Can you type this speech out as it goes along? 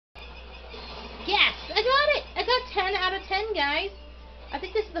guys! I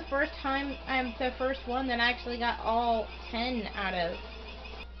think this is the first time the first one that I actually got all 10 out of.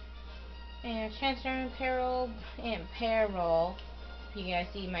 And Chancellor in peril, if you guys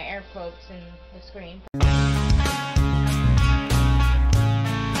see my air quotes in the screen.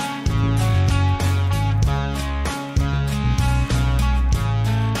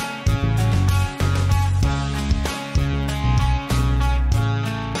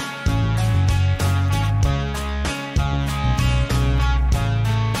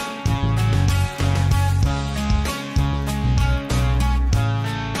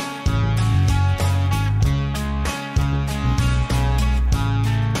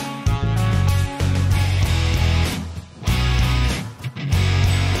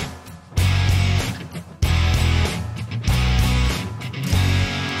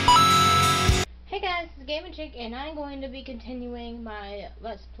 Gamingchick, and I'm going to be continuing my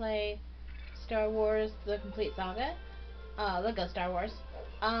Let's Play Star Wars The Complete Saga, Lego Star Wars,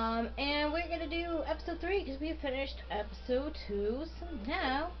 and we're going to do episode 3 because we finished episode 2, so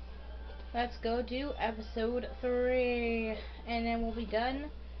now let's go do episode 3, and then we'll be done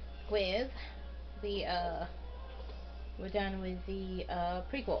with the,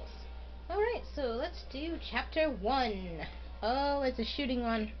 prequels. Alright, so let's do chapter 1. Oh, it's a shooting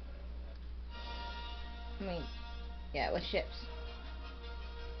one. I mean, yeah, with ships.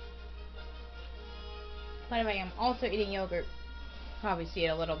 By the way, I'm also eating yogurt. Probably see it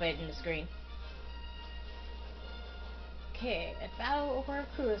a little bit in the screen. Okay, a battle over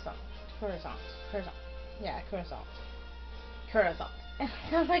croissant. Yeah, croissant. It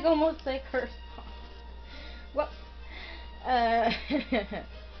sounds like almost like croissant. Whoops.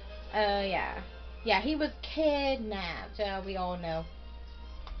 Yeah. Yeah, he was kidnapped. We all know.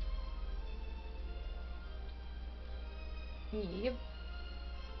 Yep.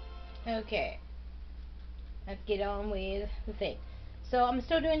 Okay. Let's get on with the thing. So I'm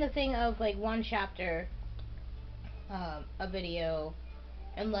still doing the thing of like one chapter a video,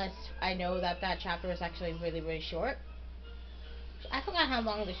 unless I know that that chapter is actually really short. I forgot how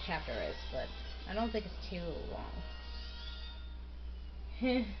long this chapter is, but I don't think it's too long.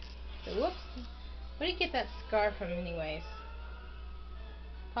 So whoops. Where do you get that scar from anyways?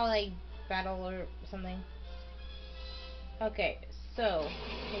 Probably battle or something. Okay, so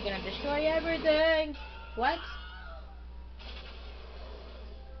we're gonna destroy everything. What?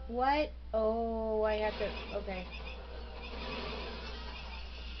 What? Oh, I have to. Okay.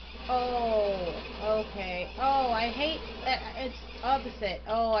 Oh, okay. Oh, I hate that it's opposite.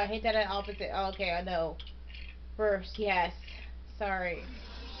 Oh, I hate that it's opposite. Oh, okay, I know. First, yes. Sorry.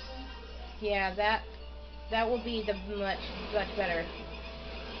 Yeah, that will be the much better.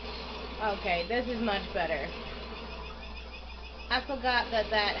 Okay, this is much better. I forgot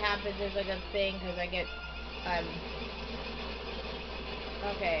that happens as like a thing because I get,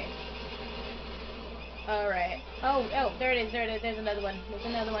 okay. Alright. Oh, there it is, there's another one.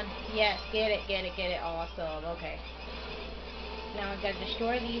 Yes, get it, awesome, okay. Now I've got to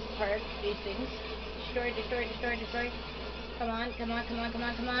destroy these things. Destroy. Come on, so I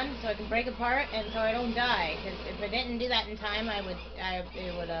can break apart and so I don't die. Because if I didn't do that in time, it would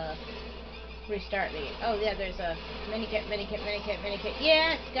restart me. Oh yeah, there's a mini-kit.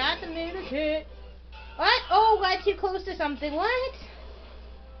 Yes, got the mini-kit. What? Oh, got too close to something. What?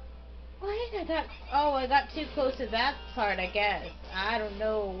 I got too close to that part, I guess. I don't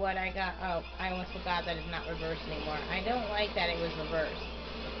know what I got. Oh, I almost forgot that it's not reversed anymore. I don't like that it was reversed.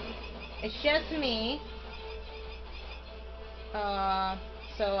 It's just me.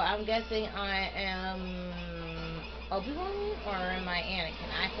 So I'm guessing I am Obi-Wan, or am I Anakin?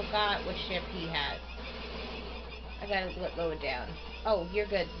 I forgot what ship he has. I gotta lower it down. Oh, you're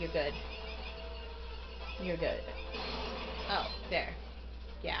good. Oh, there.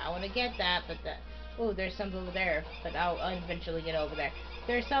 Yeah, I want to get that, but oh, there's some over there, but I'll eventually get over there.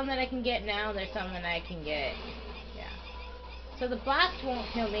 There's some that I can get now, there's some that I can get, yeah. So the blast won't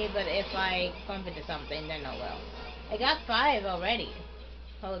kill me, but if I bump into something, then I will. I got 5 already.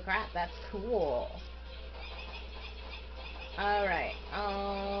 Holy crap, that's cool. Alright,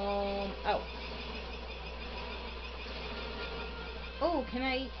 oh. Oh, can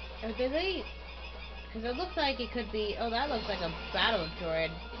I, did they, because it looks like it could be, oh, that looks like a battle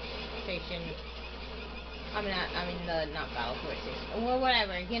droid station. Not battle droid station. Well,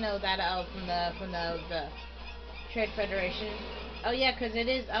 whatever, you know, that, from the Trade Federation. Oh, yeah, because it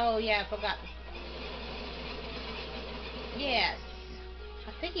is, oh, yeah, I forgot. Yes.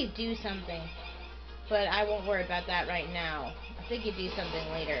 I think you do something. But I won't worry about that right now. I think you do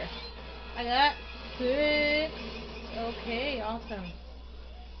something later. I got 6. Okay, awesome.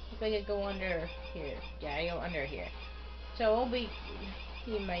 If I could go under here. Yeah, I go under here. So I'll be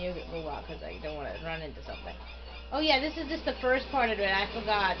eating my yogurt for a while because I don't want to run into something. Oh yeah, this is just the first part of it. I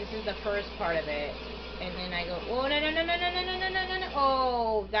forgot. This is the first part of it. And then I go, oh, no, no, no, no, no, no, no, no, no, no, no.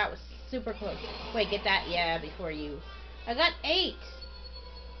 Oh, that was super close. Wait, get that? Yeah, before you. I got 8.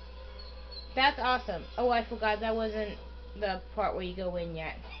 That's awesome. Oh, I forgot. That wasn't the part where you go in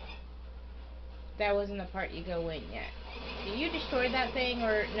yet. That wasn't the part you go in yet. Did you destroy that thing?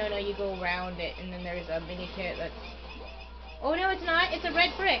 Or, no, you go around it. And then there's a mini kit that's... Oh, no, it's not. It's a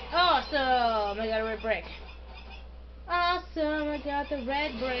red brick. Awesome. I got a red brick. Awesome, I got the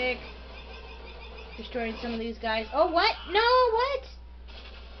red brick. Destroyed some of these guys. Oh, what? No, what?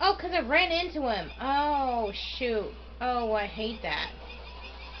 Oh, because I ran into him. Oh, shoot. Oh, I hate that.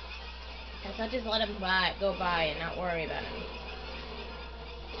 Guess I'll just let him go by and not worry about him.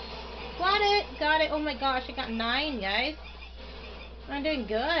 Got it. Oh my gosh, I got 9, guys. I'm doing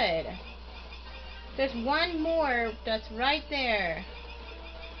good. There's one more that's right there.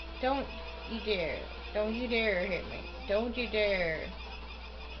 Don't you dare. Don't you dare hit me. Don't you dare.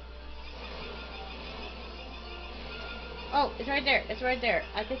 Oh, it's right there. It's right there.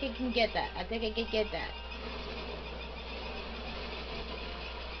 I think I can get that.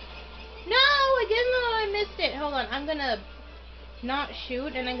 No, I didn't know I missed it. Hold on. I'm gonna not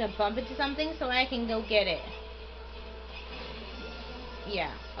shoot and I'm gonna bump into something so I can go get it.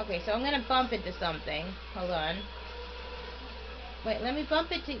 Yeah. Okay, so I'm gonna bump into something. Hold on. Wait, let me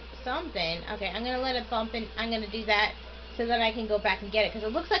bump into something. Okay, I'm gonna let it bump in. I'm gonna do that so that I can go back and get it. Because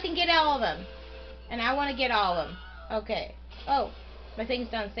it looks like I can get all of them. And I want to get all of them. Okay. Oh, my thing's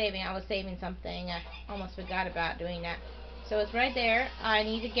done saving. I was saving something. I almost forgot about doing that. So it's right there. I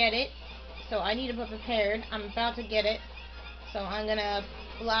need to get it. So I need to be prepared. I'm about to get it. So I'm gonna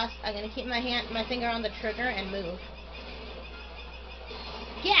blast. I'm gonna keep my finger on the trigger and move.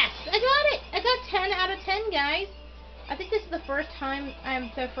 Yes, I got it. I got 10 out of 10, guys. I think this is the first time I'm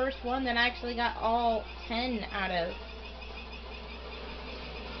the first one that I actually got all 10 out of.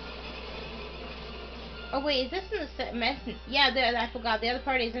 Oh wait, is this in the yeah? I forgot. The other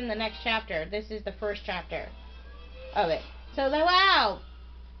part is in the next chapter. This is the first chapter of it. So wow.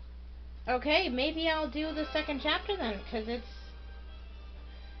 Okay, maybe I'll do the second chapter then, because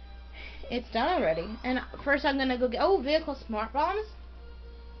it's done already. And first I'm gonna go get vehicle smart bombs.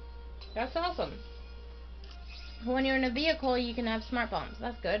 That's awesome. When you're in a vehicle, you can have smart bombs.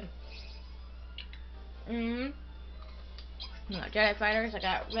 That's good. Jedi fighters. I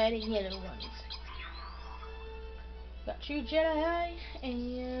got red and yellow ones. Got 2 Jedi,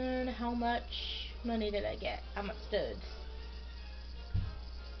 and how much money did I get? How much studs?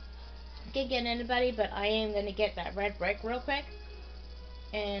 I can't get anybody, but I am gonna get that red brick real quick,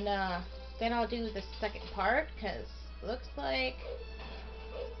 and then I'll do the second part, cause looks like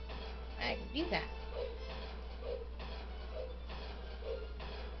I can do that.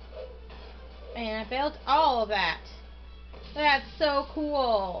 And I built all of that. That's so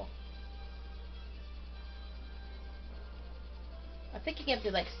cool. I think you get up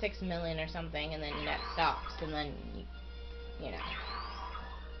to like 6 million or something, and then that stops, and then you know.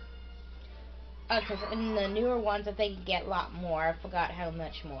 Oh, because in the newer ones, I think you get a lot more. I forgot how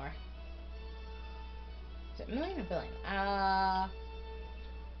much more. Is it million or billion?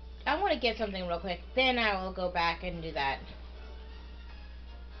 I want to get something real quick. Then I will go back and do that.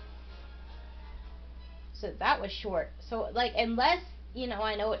 So that was short. So, like, unless,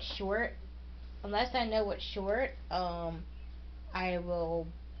 I know it's short. Unless I know it's short, I will...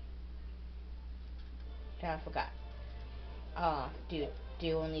 I forgot.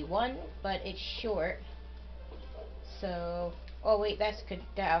 Do only one, but it's short. So, oh wait, that's good.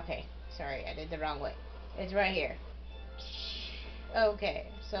 Okay, sorry, I did the wrong way. It's right here. Okay,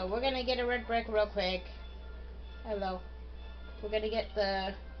 so we're gonna get a red brick real quick. Hello. We're gonna get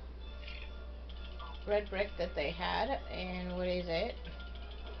the red brick that they had, and what is it?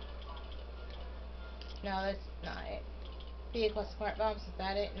 No, that's not it. Vehicle smart bombs, is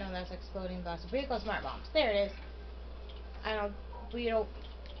that it? No, that's exploding blast. Vehicle smart bombs. There it is.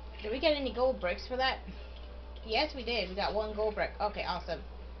 Did we get any gold bricks for that? Yes, we did. We got 1 gold brick. Okay, awesome.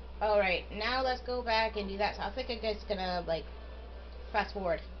 Alright, now let's go back and do that. So I think I'm just gonna, like, fast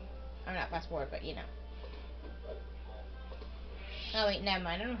forward. I'm not fast forward, but, Oh, wait, never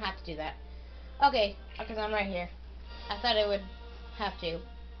mind. I don't have to do that. Okay, because I'm right here. I thought I would have to.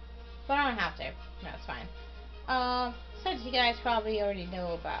 But I don't have to. No, it's fine. Since you guys probably already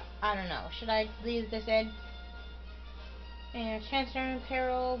know about... I don't know. Should I leave this in? And Chancellor in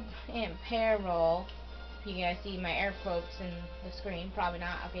peril. You guys see my air quotes in the screen. Probably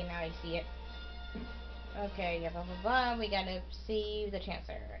not. Okay, now you see it. Okay, yeah, blah, blah, blah. We gotta see the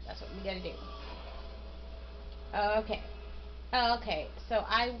Chancellor. That's what we gotta do. Okay. Oh, okay. So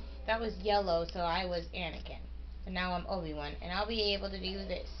that was yellow, so I was Anakin. And now I'm Obi-Wan. And I'll be able to do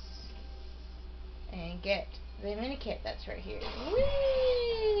this. And get the mini kit that's right here.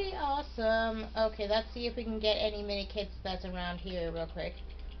 Whee! Awesome. Okay, let's see if we can get any mini kits that's around here real quick.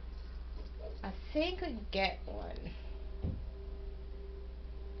 I think we can get one.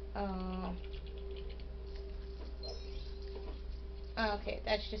 Okay,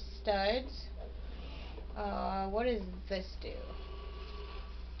 that's just studs. What does this do?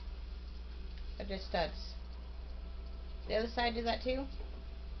 Just studs. The other side do that too?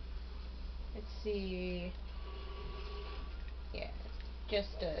 Let's see. Yeah,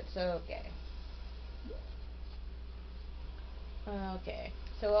 just studs. Okay. Okay.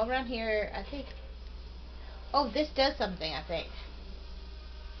 So around here, I think. Oh, this does something, I think.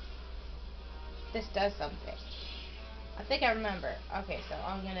 This does something. I think I remember. Okay, so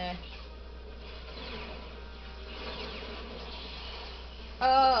I'm gonna.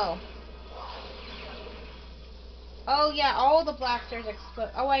 Oh. Oh, yeah, all the blasters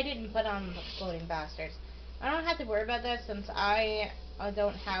explode. Oh, I didn't put on exploding blasters. I don't have to worry about that since I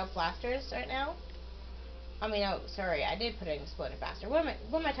don't have blasters right now. I mean, oh, sorry, I did put an exploding blaster. What am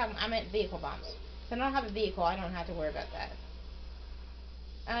I talking about? I meant vehicle bombs. So I don't have a vehicle, I don't have to worry about that.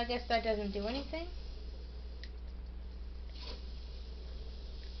 I guess that doesn't do anything.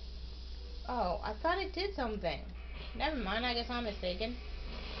 Oh, I thought it did something. Never mind, I guess I'm mistaken.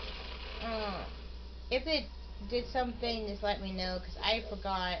 If it did something, just let me know, because I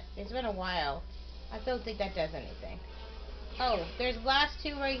forgot. It's been a while. I don't think that does anything. Oh, there's the last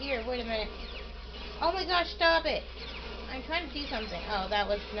two right here. Wait a minute. Oh my gosh, stop it. I'm trying to do something. Oh, that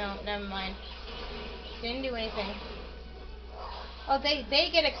was, no, never mind. Didn't do anything. Oh, they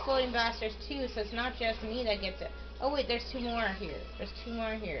get exploding blasters too, so it's not just me that gets it. Oh wait, there's two more here. There's two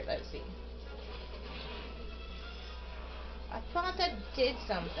more here. Let's see. I thought that did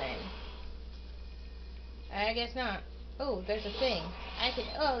something. I guess not. Oh, there's a thing. I can.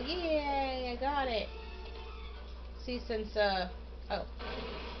 Oh, yay! I got it. See, since oh,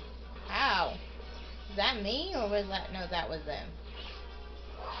 ow. Was that me or was that? No, that was them.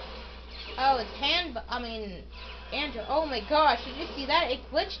 Oh, it's I mean, Andrew. Oh my gosh, did you see that? It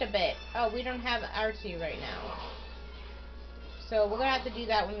glitched a bit. Oh, we don't have R2 right now. So we're gonna have to do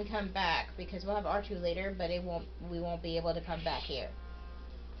that when we come back because we'll have R2 later, but we won't be able to come back here.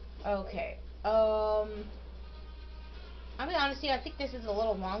 Okay. I mean, honestly, I think this is a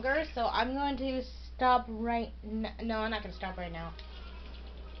little longer, so I'm going to stop right. No, I'm not gonna stop right now.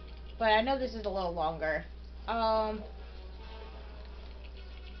 But I know this is a little longer.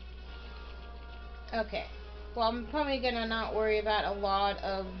 Okay. Well, I'm probably gonna not worry about a lot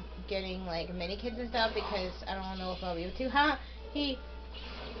of getting like mini kids and stuff because I don't know if I'll be able to. Huh?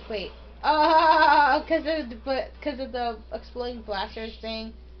 Wait. Because of the exploding blasters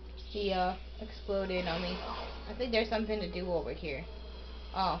thing, he exploded on me. I think there's something to do over here.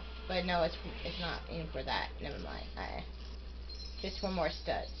 Oh, but no, it's not in for that. Never mind. Just for more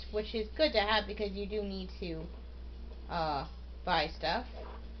studs, which is good to have because you do need to buy stuff.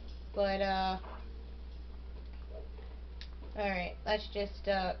 But alright, let's just,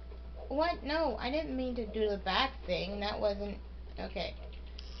 what? No, I didn't mean to do the back thing. That wasn't, okay.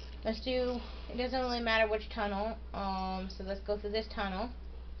 Let's do, it doesn't really matter which tunnel, so let's go through this tunnel.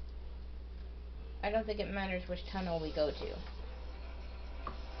 I don't think it matters which tunnel we go to.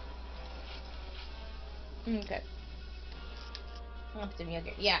 Okay.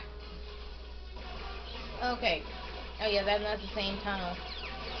 Yogurt, yeah. Okay. Oh yeah, that's the same tunnel.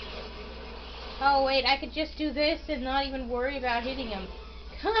 Oh wait, I could just do this and not even worry about hitting him.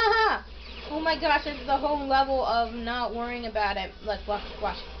 Oh my gosh, this is the whole level of not worrying about it. Look,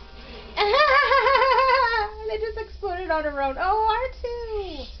 watch. They just exploded on their own. Oh,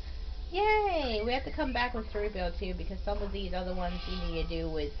 R2! Yay! We have to come back with 3PO too because some of these other ones you need to do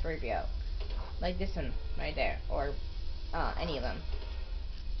with 3PO. Like this one right there, or any of them.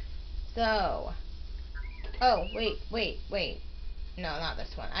 So, oh wait. No, not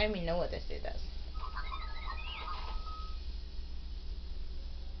this one. I don't even know what this dude does.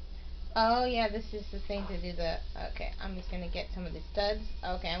 Oh yeah, this is the thing to do the. Okay, I'm just gonna get some of the studs.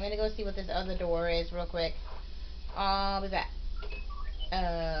 Okay, I'm gonna go see what this other door is real quick. I'll be back.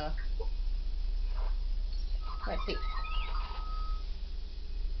 Let's see.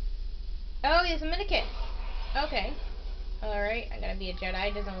 Oh, he's a minikit. Okay. Alright, I gotta be a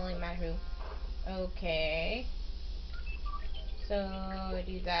Jedi. Doesn't really matter who. Okay. So,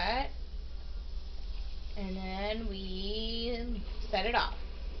 do that. And then we set it off.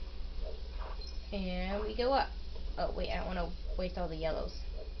 And we go up. Oh, wait, I don't want to waste all the yellows.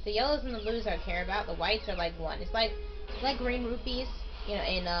 The yellows and the blues I care about. The whites are like 1. It's like green rupees, you know,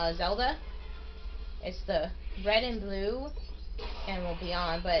 in Zelda. It's the red and blue, and well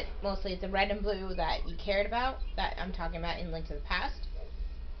beyond, but mostly it's the red and blue that you cared about, that I'm talking about in Link to the Past.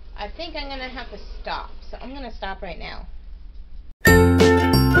 I think I'm gonna have to stop, so I'm gonna stop right now.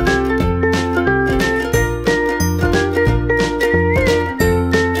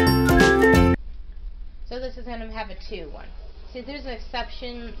 So this is gonna have a 2-1. See, there's an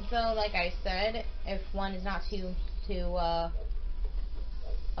exception though, like I said, if one is not too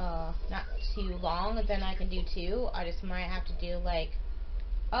long, then I can do 2. I just might have to do like,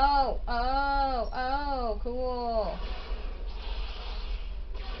 oh, cool.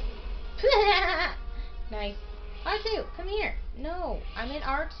 Nice. R2, come here. No, I'm in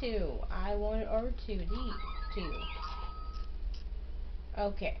R2. I want R2, D2.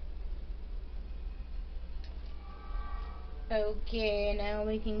 Okay. Okay, now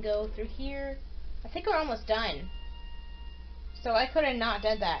we can go through here. I think we're almost done. So I could have not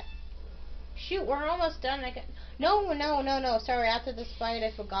done that. Shoot, we're almost done. No. Sorry, after this fight,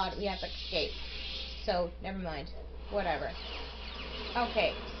 I forgot we have to escape. So, never mind. Whatever.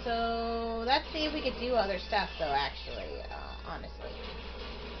 Okay, so let's see if we could do other stuff, though, actually, honestly.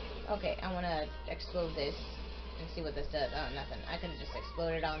 Okay, I want to explode this and see what this does. Oh, nothing. I could have just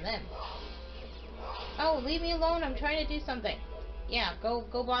exploded on them. Oh, leave me alone. I'm trying to do something. Yeah, go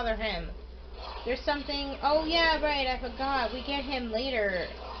bother him. There's something. Oh, yeah, right. I forgot. We get him later.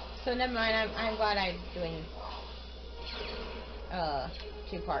 So never mind, I'm glad I'm doing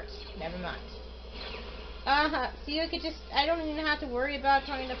 2 parts. Never mind. See, I don't even have to worry about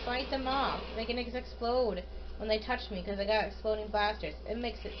trying to fight them off. They can just explode when they touch me because I got exploding blasters. It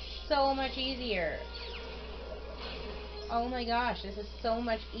makes it so much easier. Oh my gosh, this is so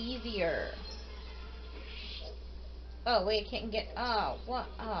much easier. Oh, wait, I can't get, oh, what,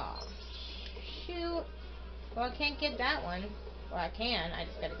 oh, shoot. Well, I can't get that one. Well, I can. I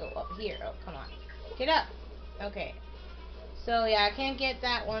just gotta go up here. Oh, come on. Get up! Okay. So, yeah, I can't get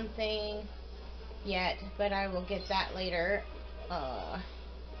that one thing yet, but I will get that later.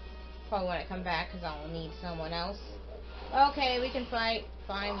 Probably when I come back, because I'll need someone else. Okay, we can fight.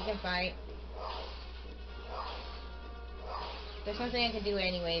 Fine, we can fight. There's something I can do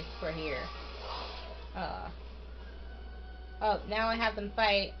anyways for here. Oh, now I have them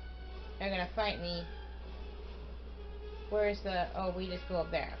fight. They're gonna fight me. Where's the... Oh, we just go up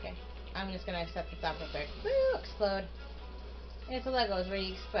there. Okay. I'm just gonna set this up real quick. Woo! Explode. It's a Legos. What do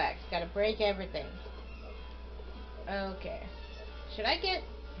you expect? Gotta break everything. Okay. Should I get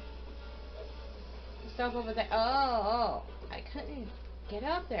stuff over there? Oh. I couldn't get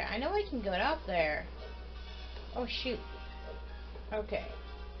up there. I know I can get up there. Oh, shoot. Okay.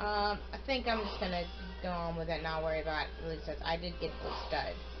 I think I'm just gonna go on with it, not worry about it. At least I did get the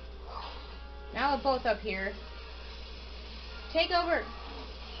stud. Now we're both up here. Take over!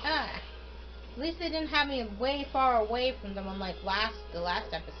 Ah! At least they didn't have me way far away from them unlike the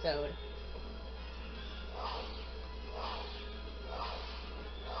last episode.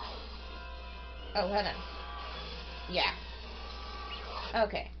 Oh, hold on. Yeah.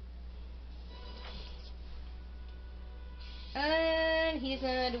 Okay. And he's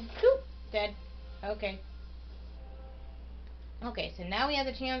gonna do... Whoop! Dead. Okay. Okay, so now we have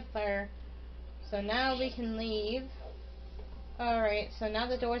the Chancellor. So now we can leave. Alright, so now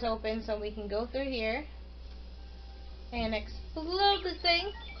the door's open, so we can go through here. And explode the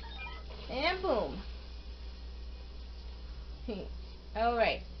thing. And boom.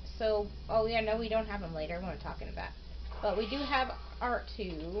 Alright, so... Oh yeah, no, we don't have him later. What I'm talking about. But we do have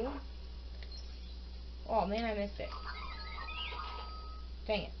R2. Oh man, I missed it.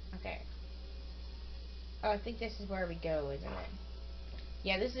 Dang it. Okay. Oh, I think this is where we go, isn't it?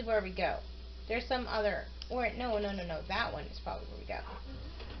 Yeah, this is where we go. There's some other... Or, no. That one is probably where we go.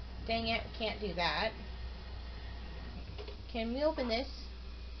 Dang it, can't do that. Can we open this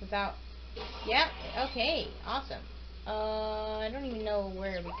without... Yep, okay, awesome. I don't even know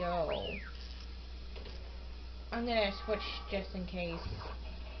where we go. I'm gonna switch just in case.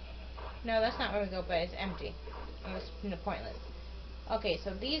 No, that's not where we go, but it's empty. Oh, it's pointless. Okay,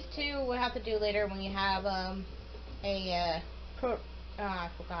 so these two we'll have to do later when you have, I forgot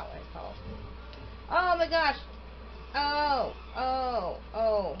what it's called. Oh my gosh!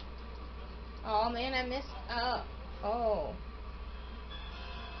 Oh man, I missed,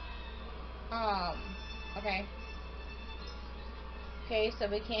 okay. Okay, so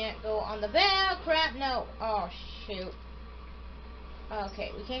we can't go on the bell, crap, no! Oh, shoot.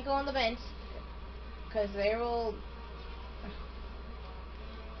 Okay, we can't go on the vents, because they will...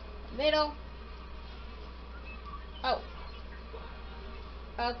 Middle! Oh.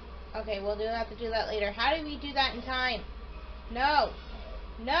 Oh, okay, we'll have to do that later. How do we do that in time? No.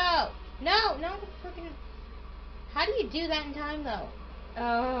 No. No. No. Freaking. How do you do that in time, though?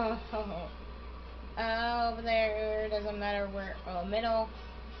 Oh. Over there. Doesn't matter where. Oh, middle.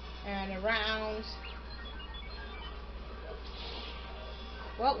 And around.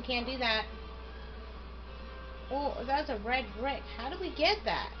 Well, we can't do that. Oh, that's a red brick. How do we get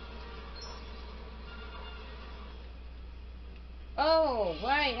that? Oh,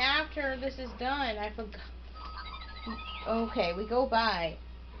 right. After this is done. I forgot. Okay, we go by.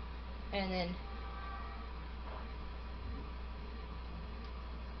 And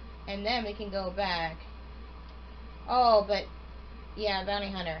then we can go back. Oh, but yeah,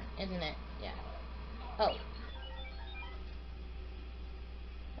 bounty hunter, isn't it? Yeah. Oh.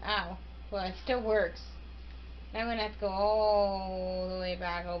 Ow. Well, it still works. Now I'm gonna have to go all the way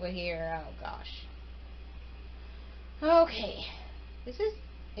back over here. Oh gosh. Okay. Is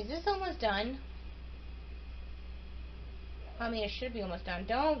this almost done? I mean, it should be almost done.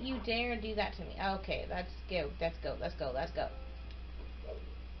 Don't you dare do that to me. Okay, let's go. Let's go. Let's go. Let's go.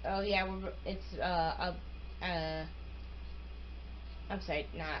 Oh yeah, it's not upside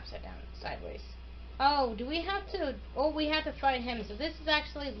down, sideways. Oh, do we have to? Oh, we have to fight him. So this is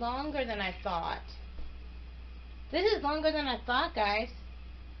actually longer than I thought. This is longer than I thought, guys.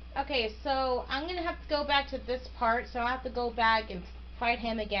 Okay, so I'm gonna have to go back to this part. So I have to go back and fight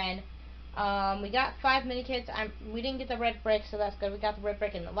him again. We got 5 mini-kits. We didn't get the red brick, so that's good. We got the red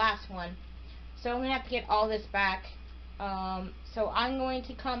brick in the last one. So I'm gonna have to get all this back. So I'm going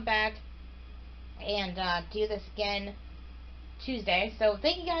to come back and do this again Tuesday. So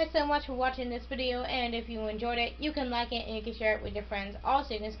thank you guys so much for watching this video, and if you enjoyed it, you can like it and you can share it with your friends.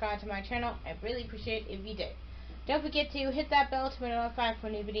 Also, you can subscribe to my channel. I really appreciate it if you did. Don't forget to hit that bell to be notified for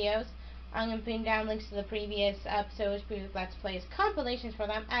new videos. I'm going to pin down links to the previous episodes, previous Let's Plays, compilations for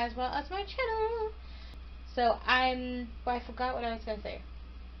them, as well as my channel. So I forgot what I was going to say.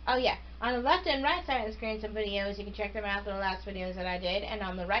 Oh yeah, on the left and right side of the screen some videos, you can check them out, the last videos that I did, and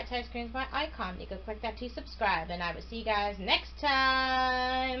on the right side of the screen is my icon. You can click that to subscribe, and I will see you guys next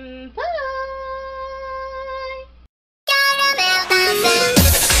time. Bye!